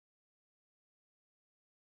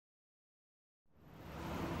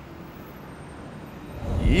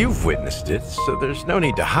You've witnessed it, so there's no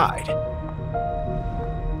need to hide.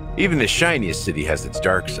 Even the shiniest city has its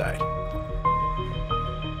dark side.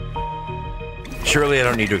 Surely I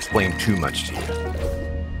don't need to explain too much to you.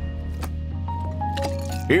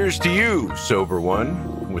 Here's to you, sober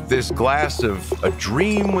one, with this glass of a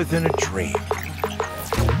dream within a dream.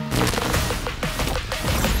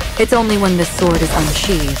 It's only when the sword is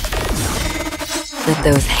unsheathed that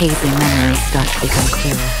those hazy memories start to become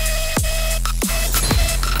clearer.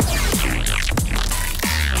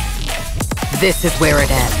 This is where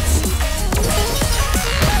it ends.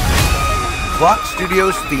 Clock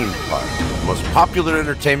Studios theme park, the most popular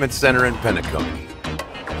entertainment center in Penacony.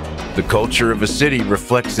 The culture of a city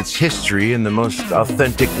reflects its history in the most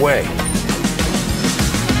authentic way.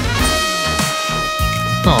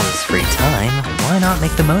 All this free time, why not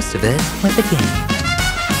make the most of it with a game?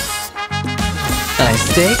 High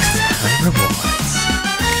stakes, high rewards.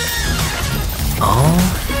 All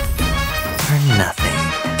or nothing.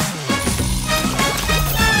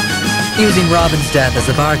 Using Robin's death as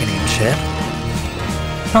a bargaining chip,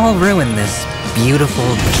 I'll ruin this beautiful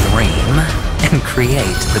dream and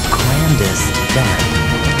create the grandest death.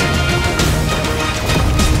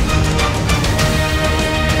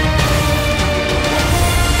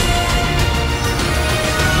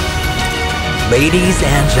 Ladies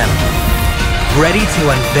and gentlemen, ready to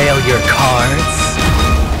unveil your cards?